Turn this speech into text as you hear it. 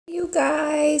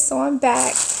guys, so I'm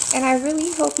back and I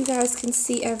really hope you guys can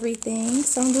see everything.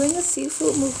 So I'm doing a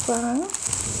seafood mukbang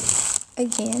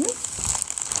again,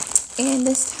 and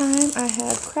this time I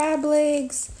have crab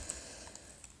legs,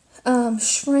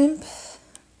 shrimp,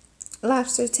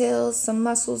 lobster tails, some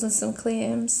mussels and some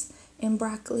clams, and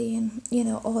broccoli, and you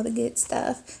know, all the good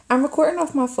stuff. I'm recording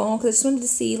off my phone because I just wanted to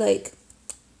see like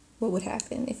what would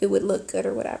happen, if it would look good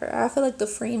or whatever. I feel like the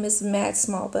frame is mad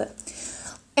small, but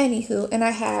anywho, and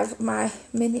I have my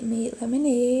Minute Maid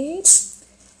lemonade,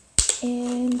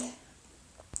 and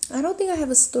I don't think I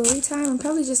have a story time. I'm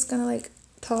probably just gonna like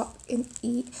talk and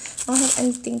eat. I don't have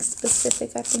anything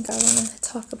specific I think I want to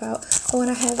talk about. Oh, and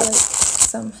I have like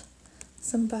some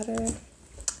butter.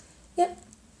 Yep.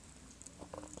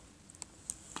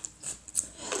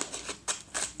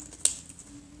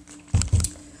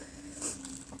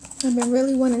 I've been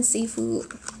really wanting seafood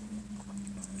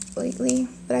lately,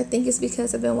 but I think it's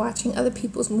because I've been watching other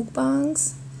people's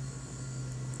mukbangs.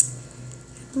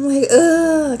 I'm like,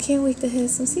 ugh, I can't wait to have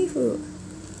some seafood.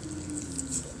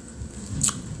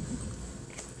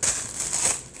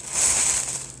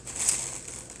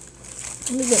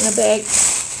 Let me get in a bag.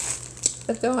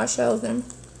 Let's throw our shells in.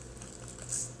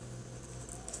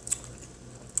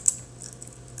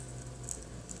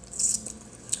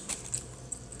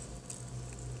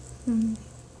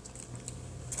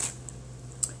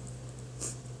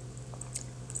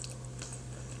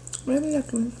 Maybe I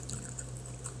can.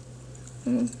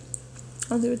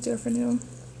 I'll leave it there for now.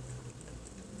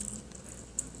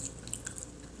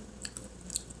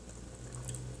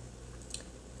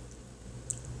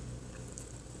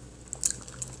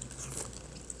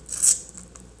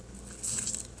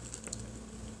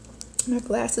 My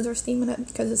glasses are steaming up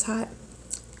because it's hot.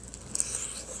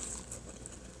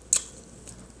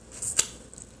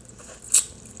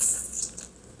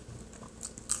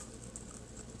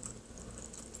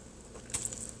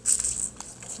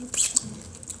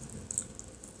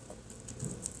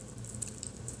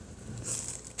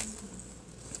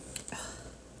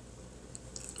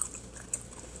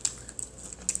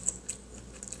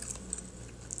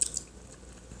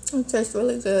 It tastes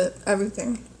really good.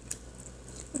 Everything.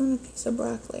 And a piece of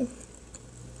broccoli.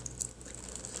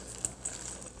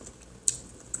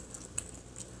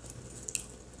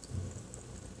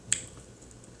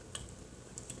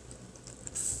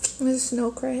 There's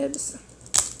snow crabs.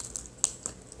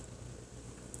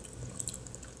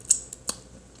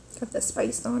 Got the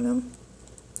spice on them.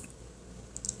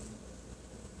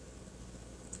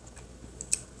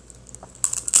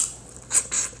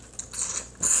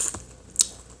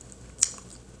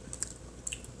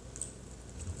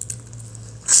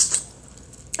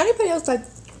 Anybody else like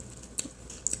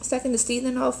second the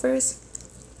season off first?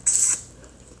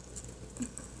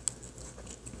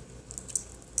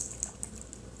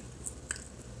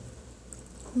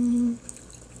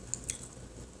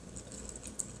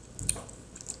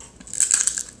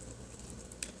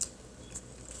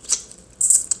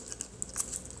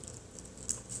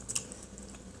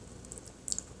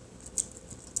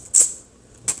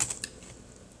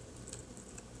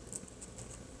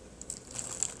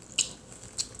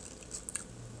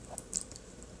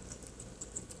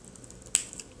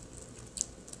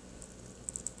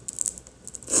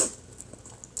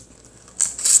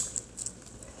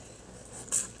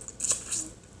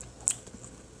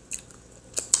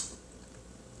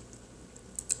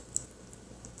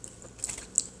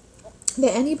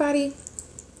 Did anybody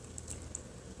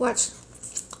watch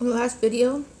the last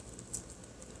video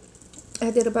I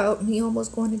did about me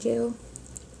almost going to jail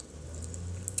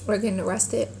or getting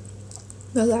arrested?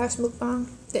 The last mukbang,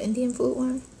 the Indian food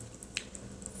one.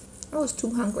 I was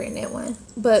too hungry in that one.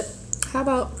 But how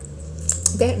about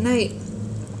that night?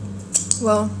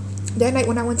 Well, that night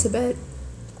when I went to bed,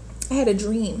 I had a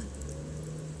dream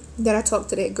that I talked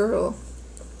to that girl,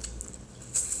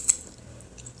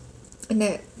 and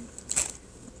that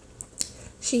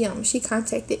she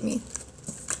contacted me.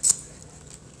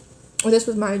 Well, this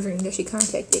was my dream, that she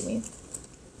contacted me.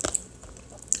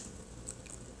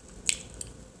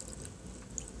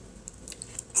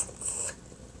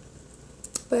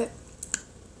 But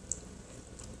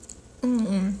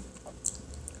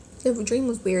the dream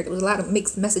was weird. There was a lot of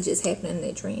mixed messages happening in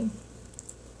that dream.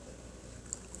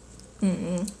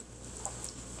 I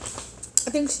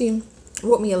think she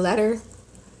wrote me a letter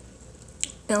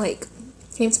and like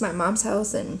came to my mom's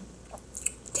house and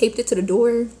taped it to the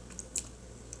door.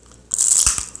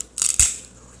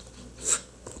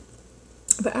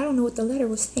 But I don't know what the letter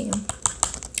was saying.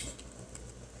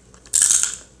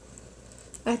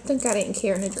 I think I didn't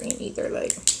care in the dream either.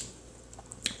 Like,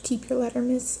 keep your letter,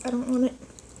 miss. I don't want it.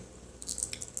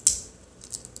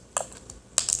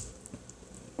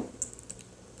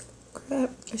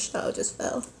 crab. A shell just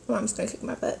fell. Mom's gonna kick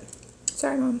my butt.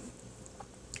 Sorry, Mom.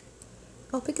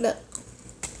 I'll pick it up.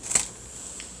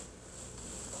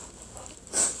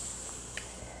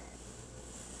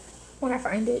 When I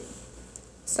find it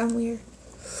somewhere.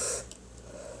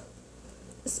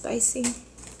 It's spicy.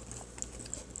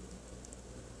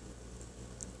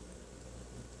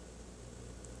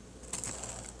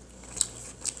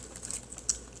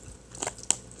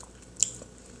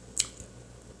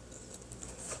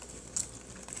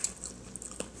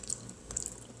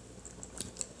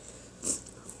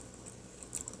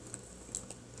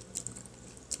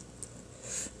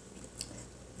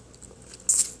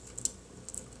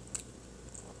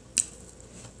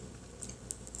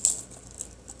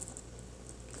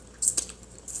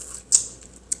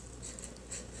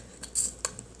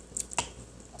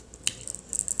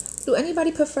 Do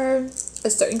anybody prefer a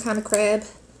certain kind of crab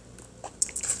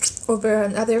over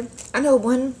another? I know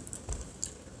one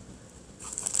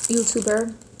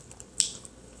YouTuber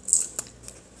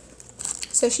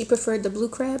said she preferred the blue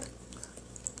crab.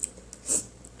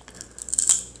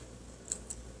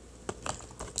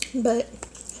 But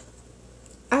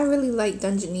I really like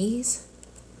Dungeness.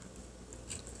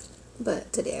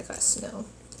 But today I got snow.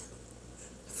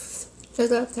 That's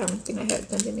the last time I think I had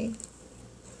Dungeness.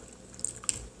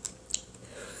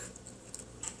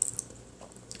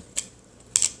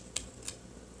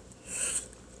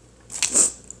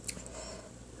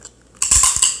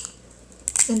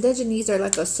 And Dungeness are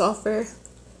like a softer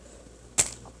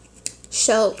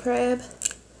shelled crab.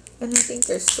 And I think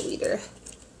they're sweeter.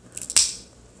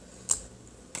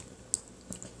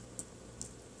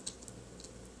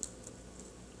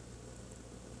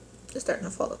 It's starting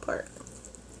to fall apart.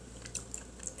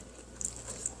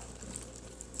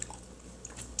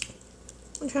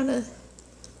 I'm trying to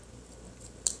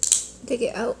dig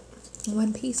it out in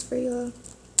one piece for y'all.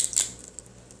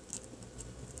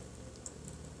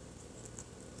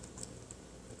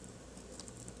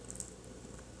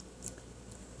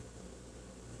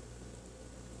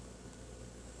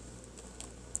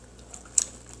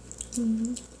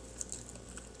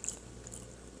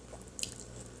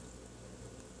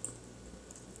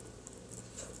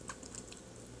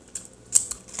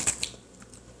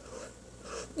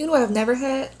 You know what I've never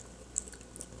had?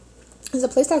 There's a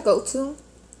place I go to.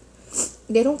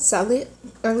 They don't sell it.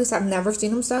 Or at least I've never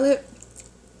seen them sell it.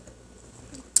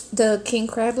 The king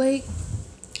crab leg.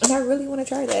 And I really want to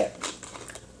try that.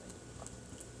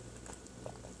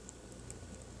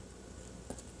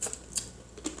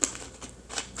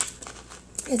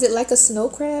 Is it like a snow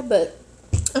crab? But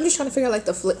I'm just trying to figure out like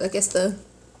the I guess the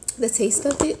taste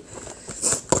of it.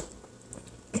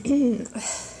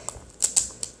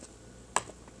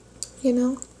 You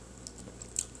know?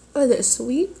 Is it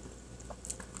sweet?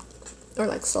 Or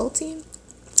like salty?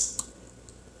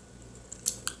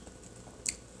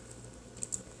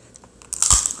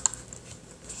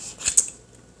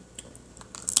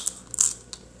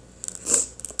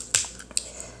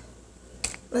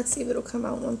 Let's see if it'll come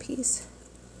out in one piece.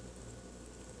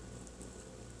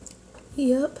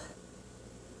 Yep.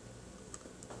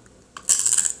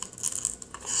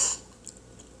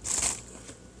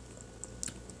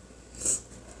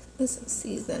 There's some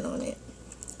seasoning on it.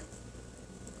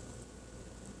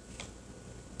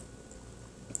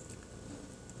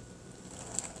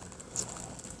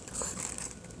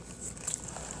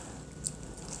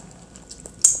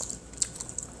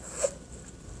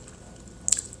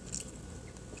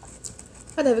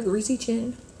 I'd have a greasy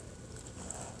chin.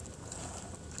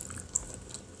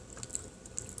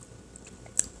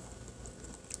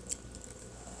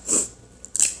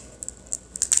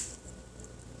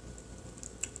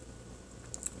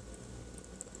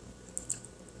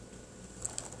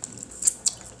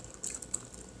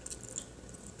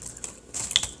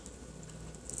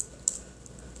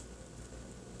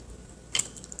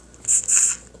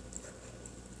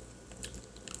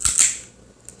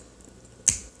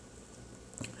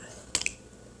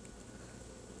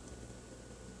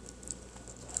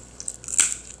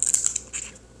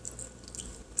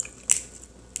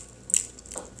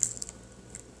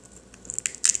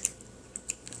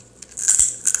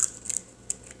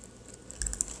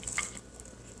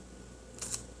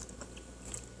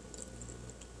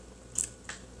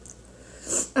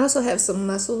 I also have some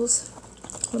mussels.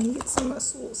 Let me get some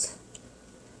mussels.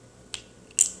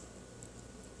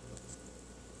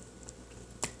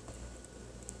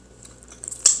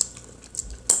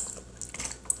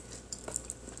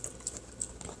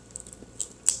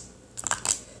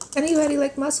 Anybody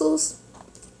like mussels?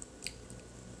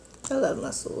 I love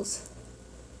mussels.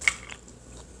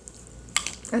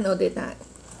 I know they're not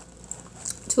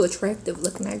too attractive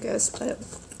looking, I guess, but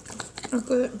are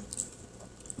good.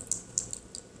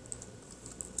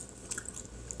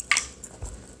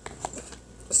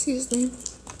 Excuse me.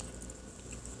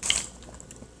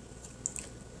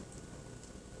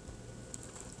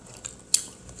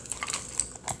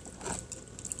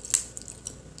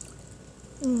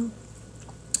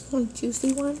 One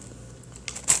juicy one.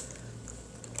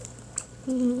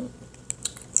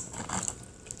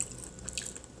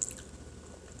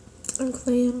 And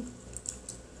clam.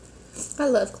 I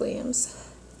love clams.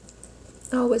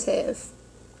 I always have.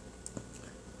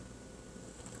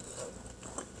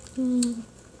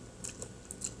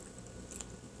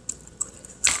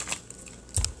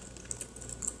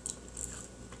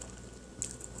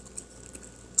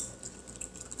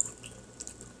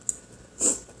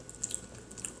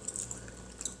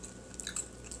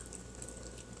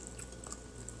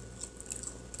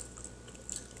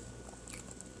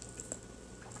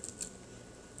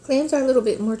 Clams are a little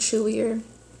bit more chewier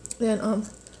than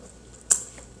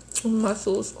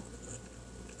mussels.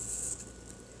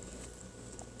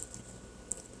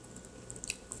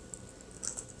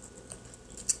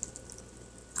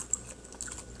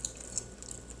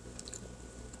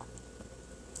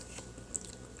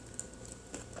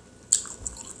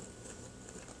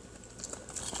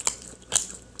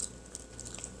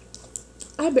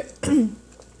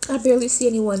 I barely see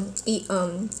anyone eat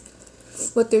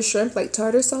with their shrimp like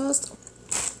tartar sauce.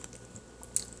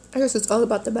 I guess it's all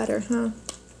about the butter, huh?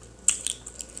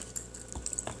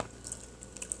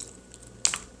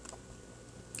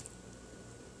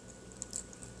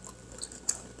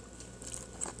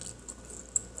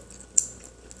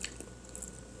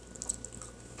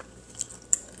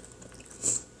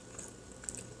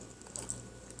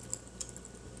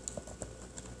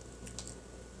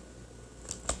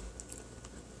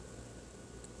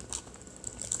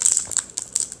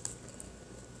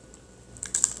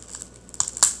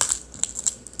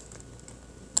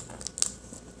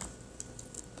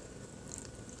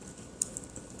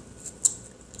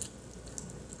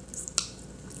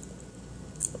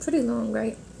 Pretty long,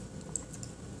 right?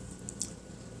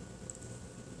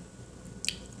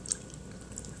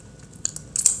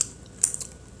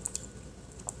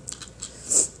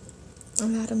 A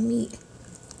lot of meat.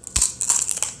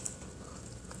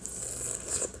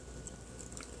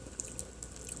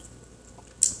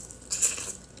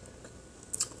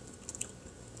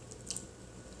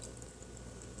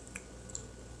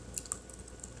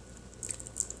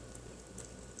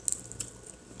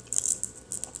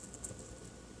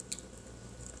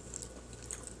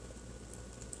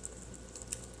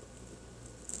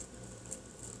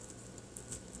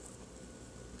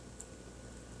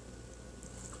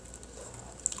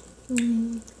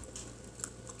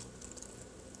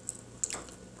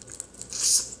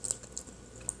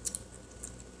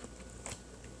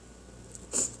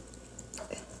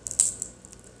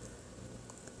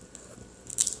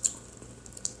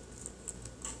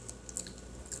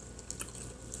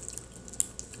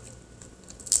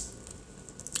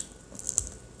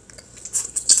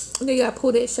 Then you gotta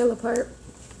pull that shell apart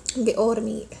and get all the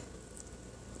meat.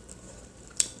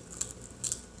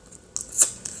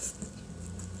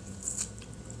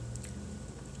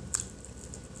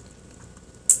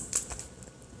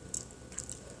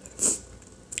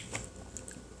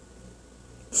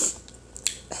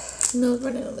 Nose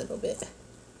running a little bit.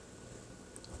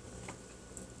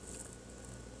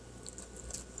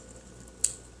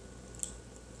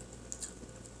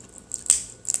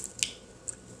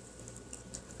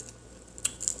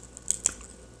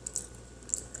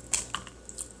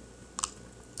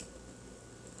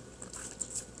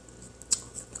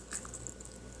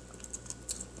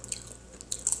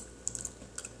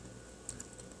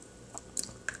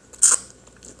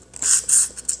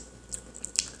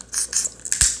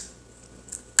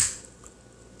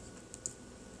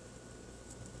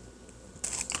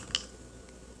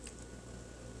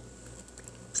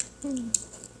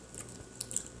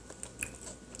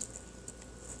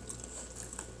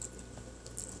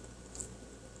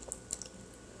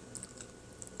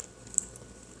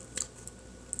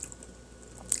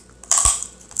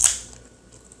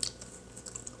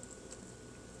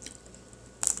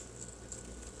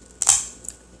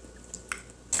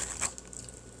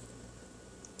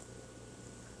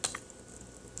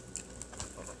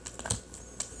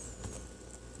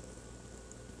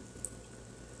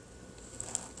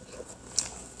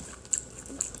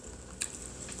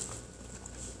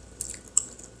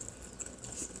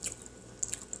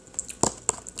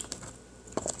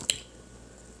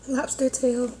 Lobster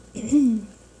tail. Let's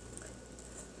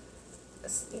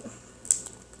see.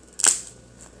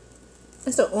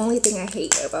 That's the only thing I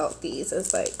hate about these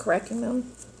is like cracking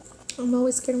them. I'm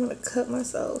always scared I'm gonna cut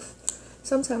myself.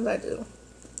 Sometimes I do.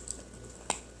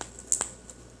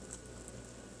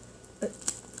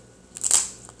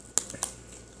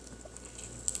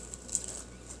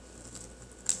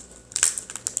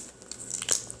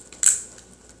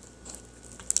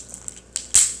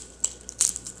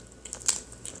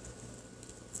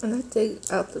 And I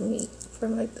take out the meat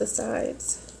from like the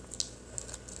sides.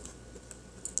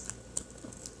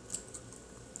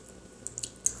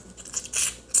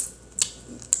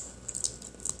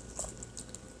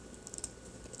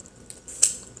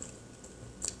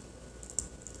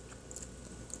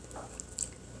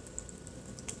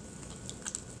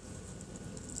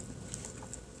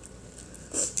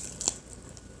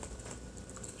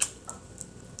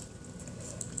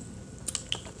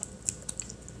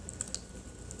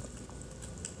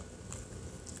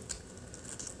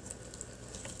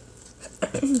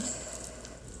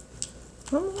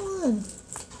 Come on.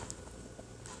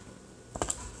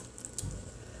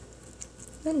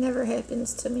 That never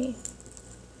happens to me.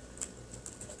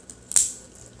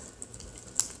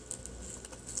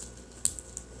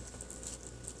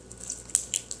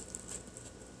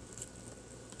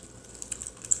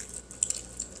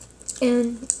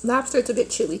 And lobster's a bit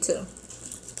chewy too.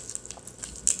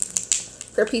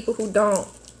 For people who don't,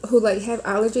 who like have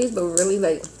allergies but really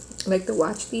like to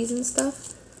watch these and stuff.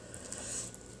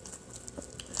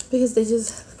 Because they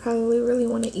just probably really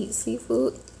want to eat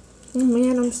seafood. Oh,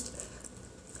 man,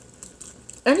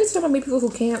 anytime I meet people who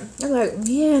can't, I'm like,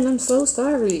 man, I'm so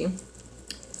sorry.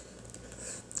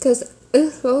 Because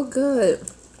it's so good.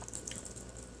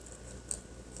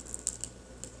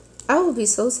 I would be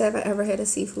so sad if I ever had a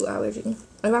seafood allergy.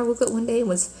 If I woke up one day and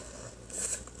was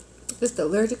just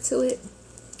allergic to it,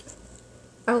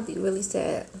 I would be really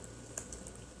sad.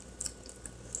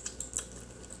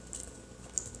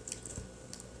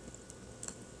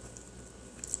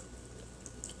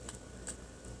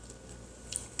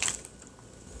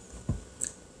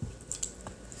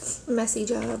 Messy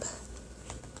job.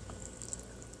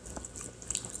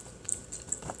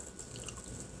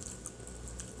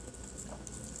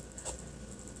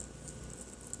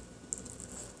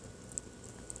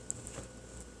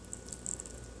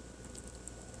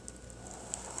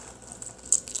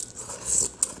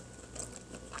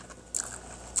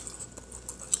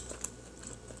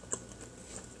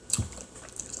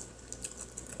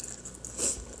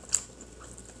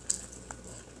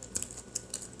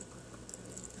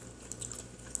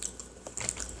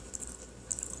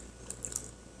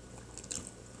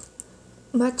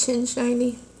 My chin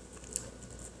shiny.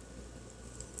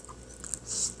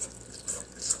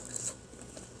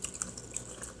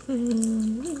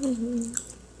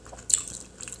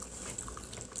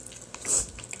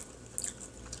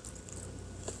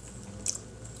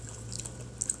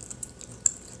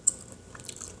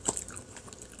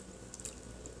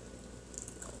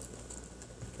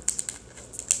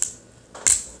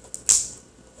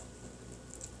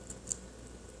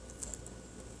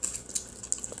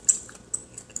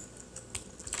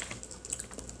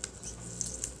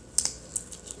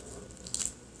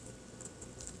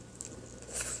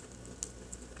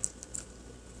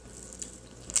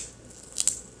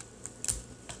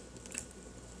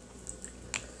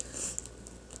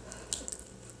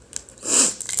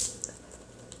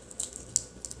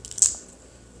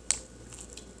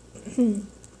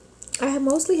 I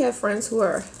mostly have friends who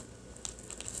are,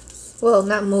 well,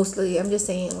 not mostly, I'm just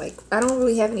saying, like, I don't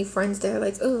really have any friends that are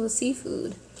like, oh,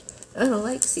 seafood. I don't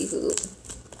like seafood.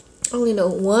 I only know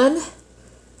one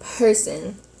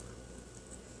person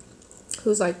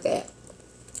who's like that.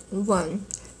 One.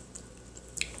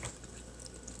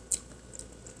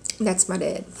 That's my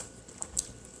dad.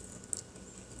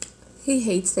 He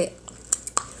hates it.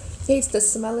 He hates the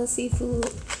smell of seafood.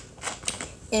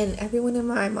 And everyone in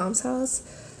my mom's house,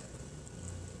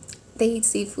 they eat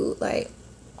seafood like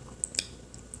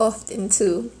often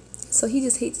too. So he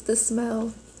just hates the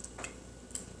smell.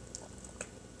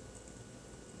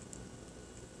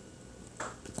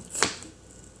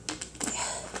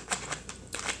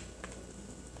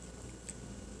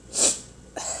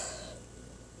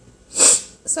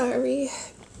 Sorry,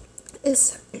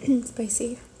 it's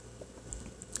spicy.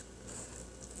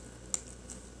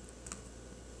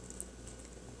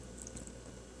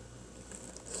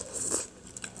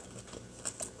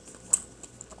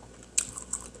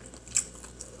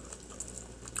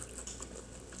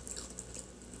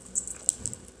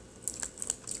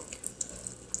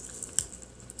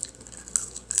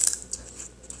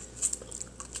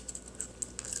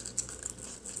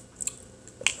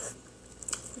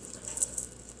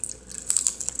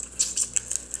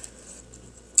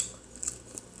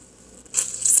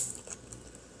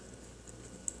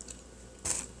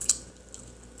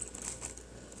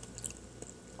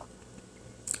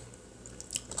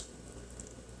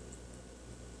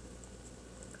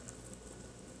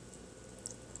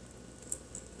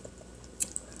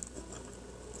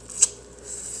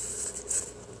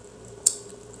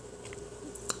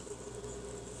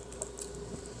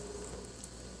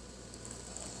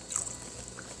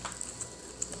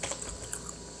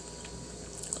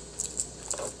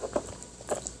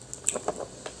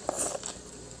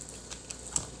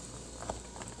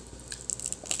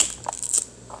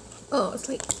 know. It's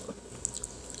like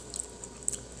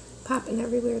popping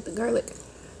everywhere with the garlic.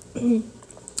 I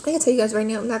can tell you guys right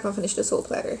now, I'm not gonna finish this whole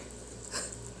platter.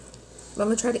 But I'm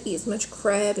gonna try to eat as much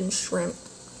crab and shrimp.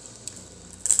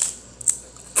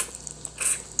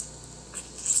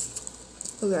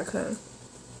 as I can.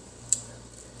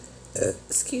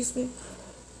 Excuse me.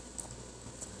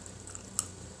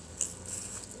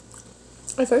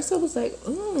 At first I was like,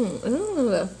 I'm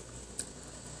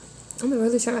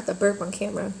really trying not to burp on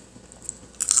camera.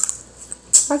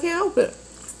 I can't help it.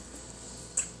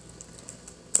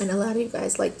 And a lot of you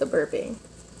guys like the burping.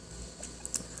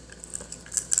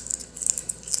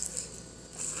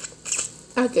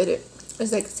 I get it.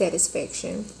 It's like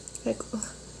satisfaction. Like,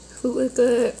 food is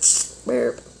good.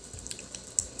 Burp.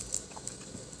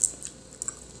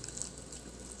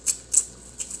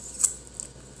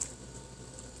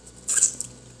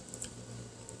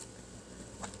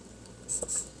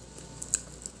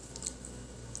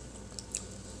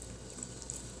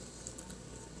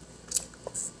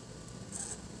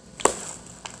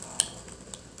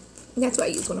 That's why I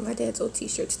use one of my dad's old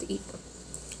t-shirts to eat.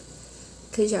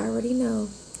 Cause y'all already know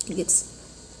it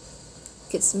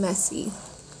gets messy.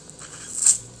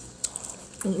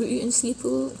 When you're eating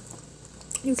seafood,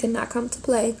 you cannot come to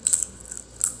play.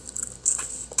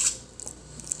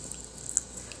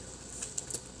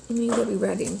 You need to be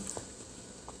ready.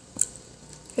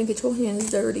 And get your hands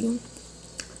dirty.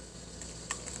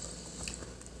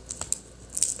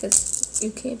 Cause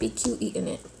you can't be cute eating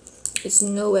it. There's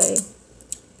no way.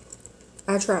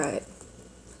 I tried.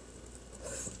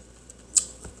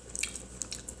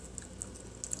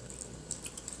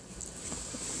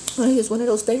 It's one of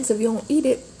those things, if you don't eat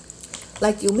it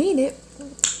like you mean it,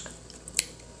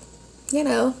 you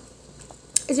know,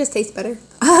 it just tastes better.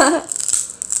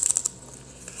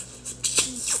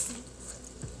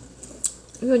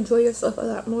 You enjoy yourself a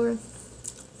lot more.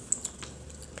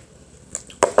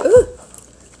 Ooh.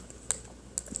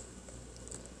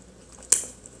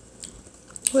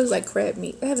 It was like crab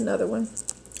meat. I have another one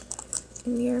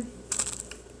in here.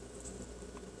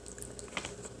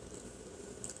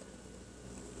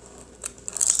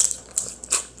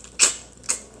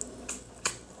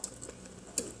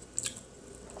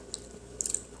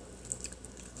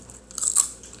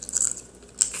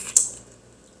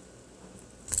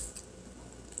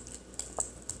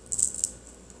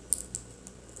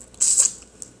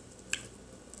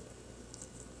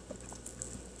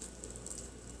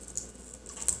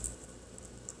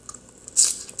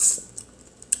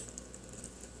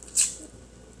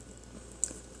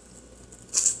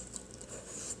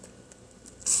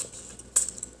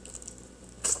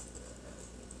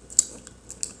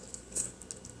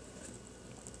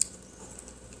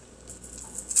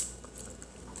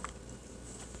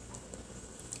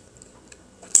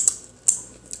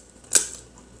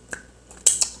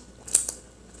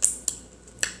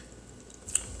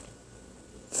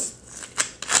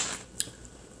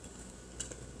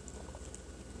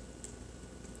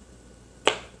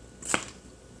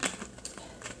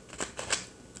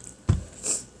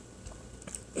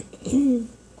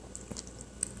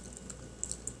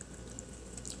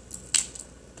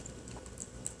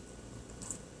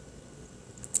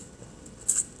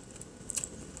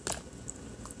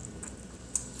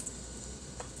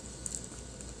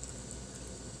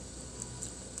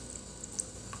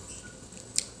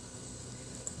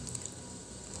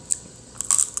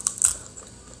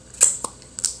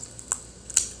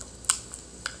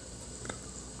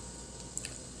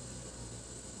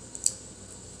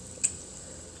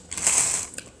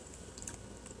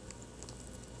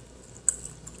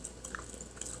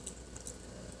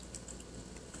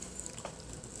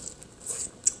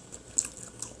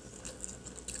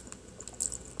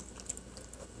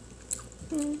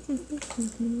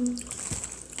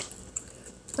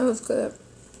 That was good.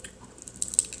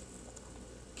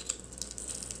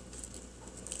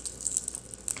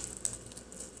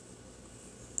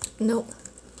 Nope.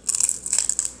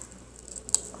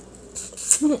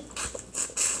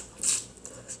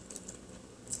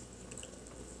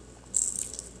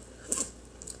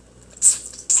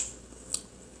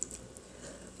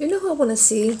 You know who I want to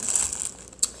see?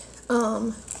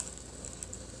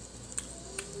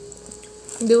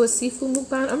 Do a seafood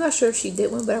mukbang. I'm not sure if she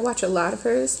did one, but I watch a lot of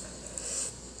hers.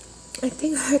 I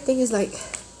think her thing is like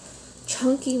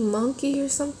Chunky Monkey or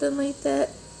something like that.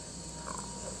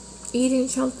 Eating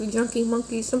chunky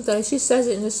monkey, something. She says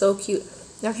it and it's so cute.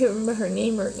 I can't remember her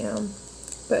name right now,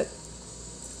 but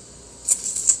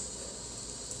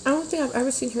I don't think I've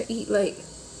ever seen her eat like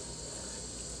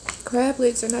crab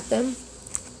legs or nothing.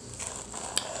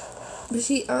 But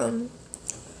she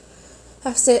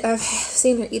I've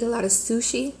seen her eat a lot of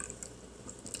sushi,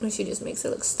 And she just makes it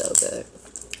look so good.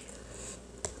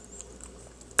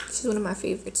 She's one of my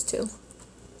favorites too.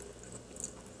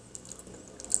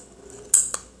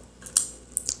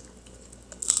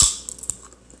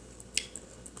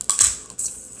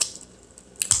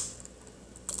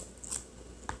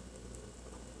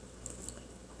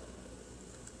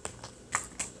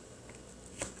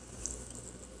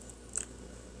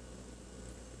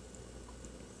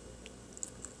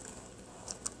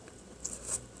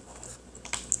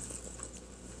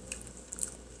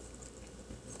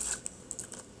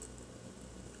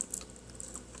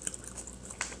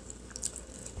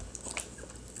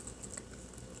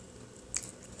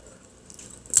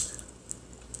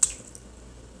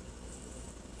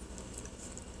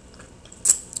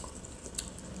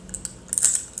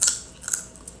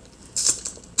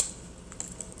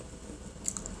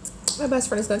 My best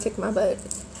friend is gonna kick my butt.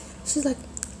 She's like,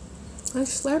 I'm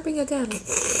slurping again.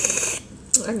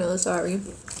 I know, sorry.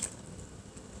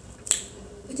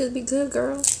 It just be good,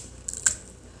 girl.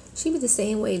 She be the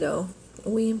same way though.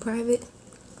 We in private.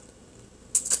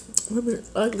 We're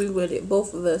ugly with it,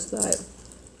 both of us. Like,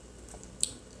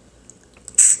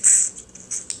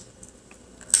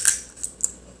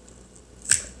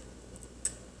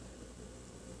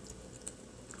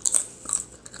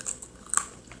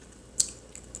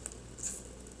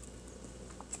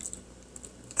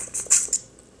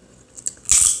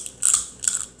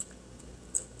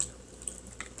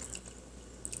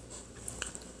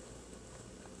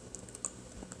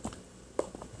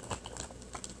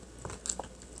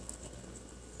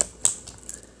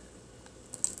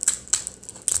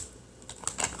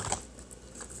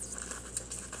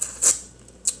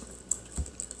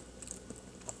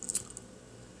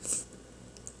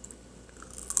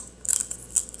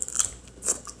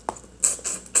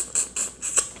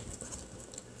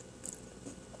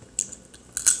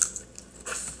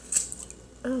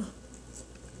 oh.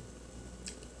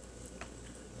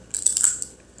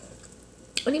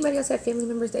 Anybody else have family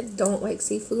members that don't like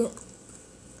seafood?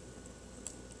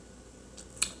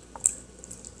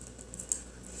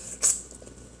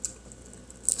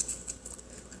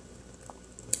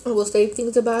 I will say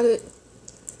things about it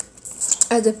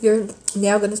as if you're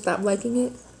now gonna stop liking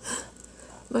it.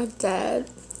 My dad,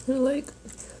 like,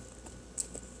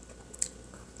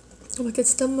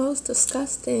 it's the most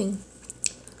disgusting.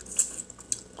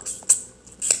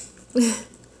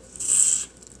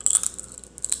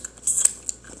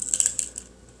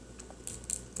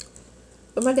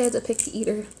 But my dad's a picky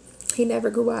eater. He never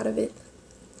grew out of it.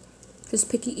 Just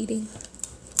picky eating.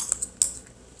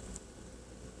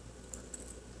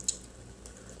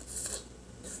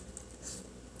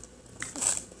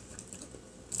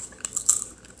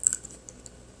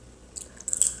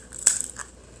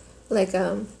 Like,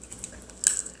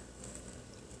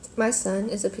 my son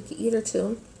is a picky eater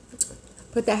too,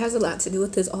 but that has a lot to do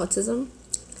with his autism.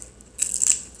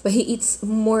 But he eats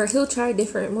more, he'll try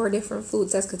more different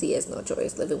foods. That's because he has no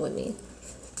choice living with me.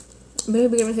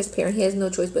 Maybe given his parent, he has no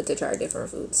choice but to try different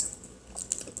foods.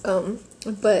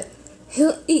 But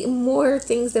he'll eat more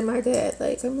things than my dad.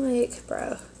 Like, I'm like,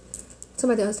 bro. So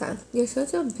my dad all the time, you're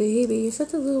such a baby, you're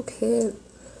such a little kid.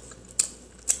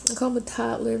 I call him a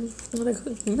toddler. I'm like,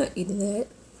 you're not eating that.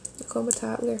 I call him a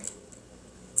toddler.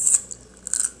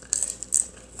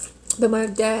 But my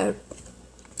dad,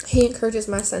 he encourages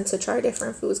my son to try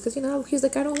different foods because, you know, he's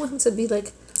like, I don't want him to be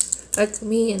like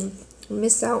me and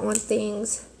miss out on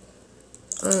things.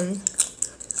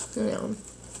 You know.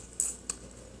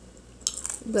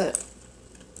 But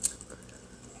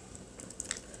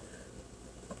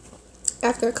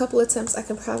after a couple attempts, I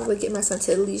can probably get my son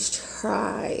to at least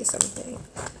try something.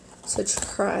 To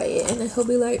try it. And then he'll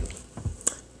be like,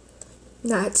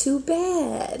 not too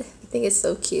bad. I think it's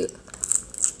so cute.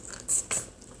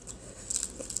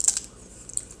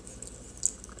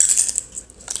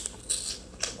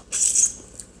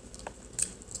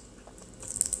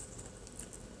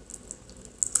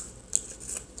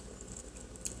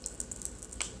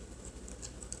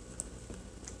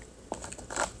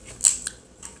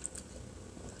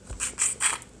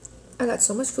 I got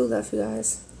so much food left, you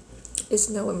guys. It's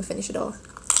no way I'm gonna finish it all.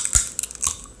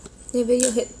 The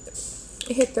video hit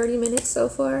 30 minutes so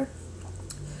far.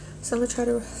 So I'm gonna try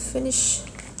to finish.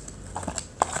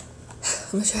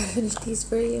 I'm gonna try to finish these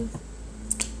for you.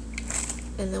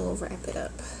 And then we'll wrap it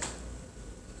up.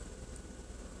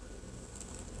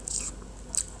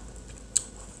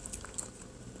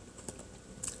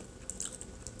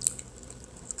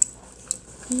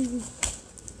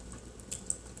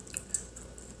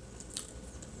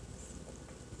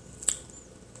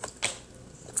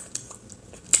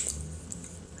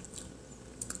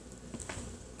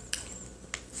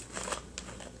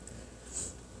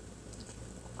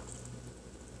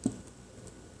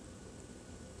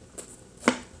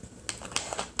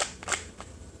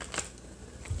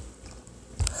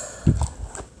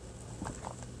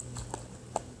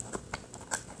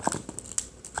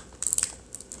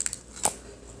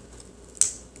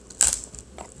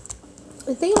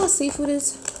 The thing about seafood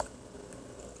is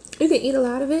you can eat a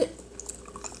lot of it.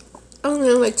 I don't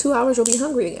know, like 2 hours you'll be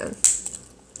hungry again.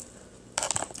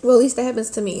 Well, at least that happens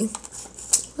to me.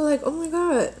 I'm like, oh my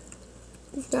god,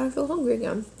 I feel hungry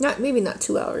again. Maybe not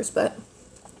 2 hours, but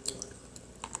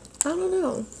I don't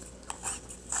know.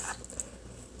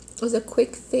 It was a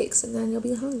quick fix, and then you'll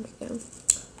be hungry again.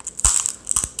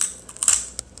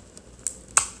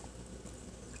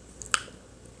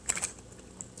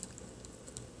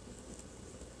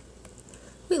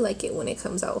 We like it when it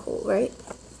comes out whole, right?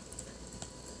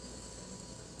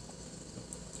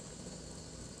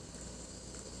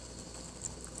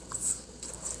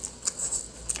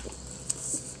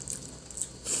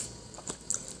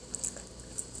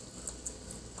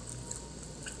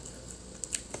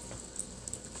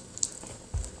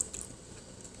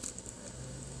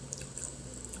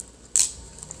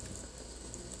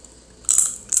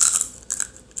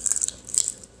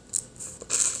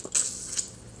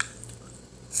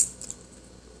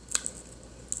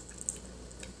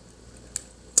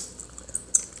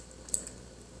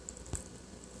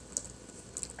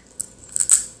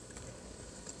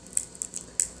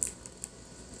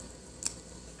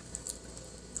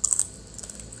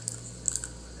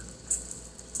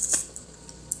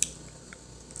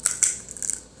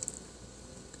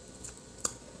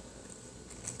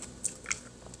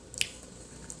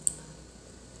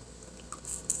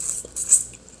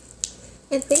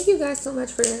 And thank you guys so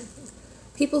much for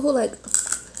people who like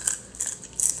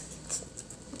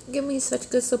give me such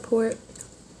good support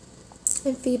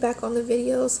and feedback on the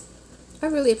videos. I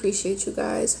really appreciate you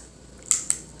guys.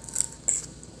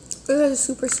 You guys are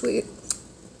super sweet.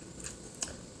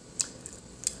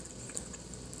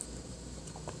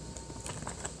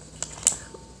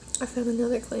 I found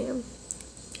another clam.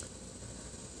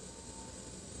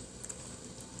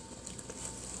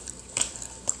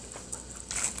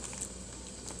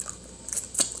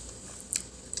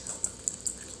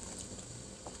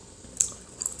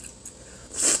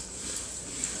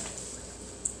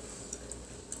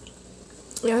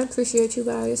 Yeah, I appreciate you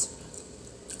guys.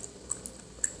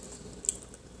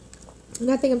 And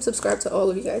I think I'm subscribed to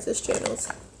all of you guys' channels.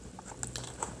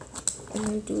 And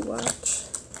I do watch.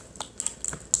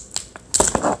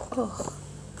 Oh.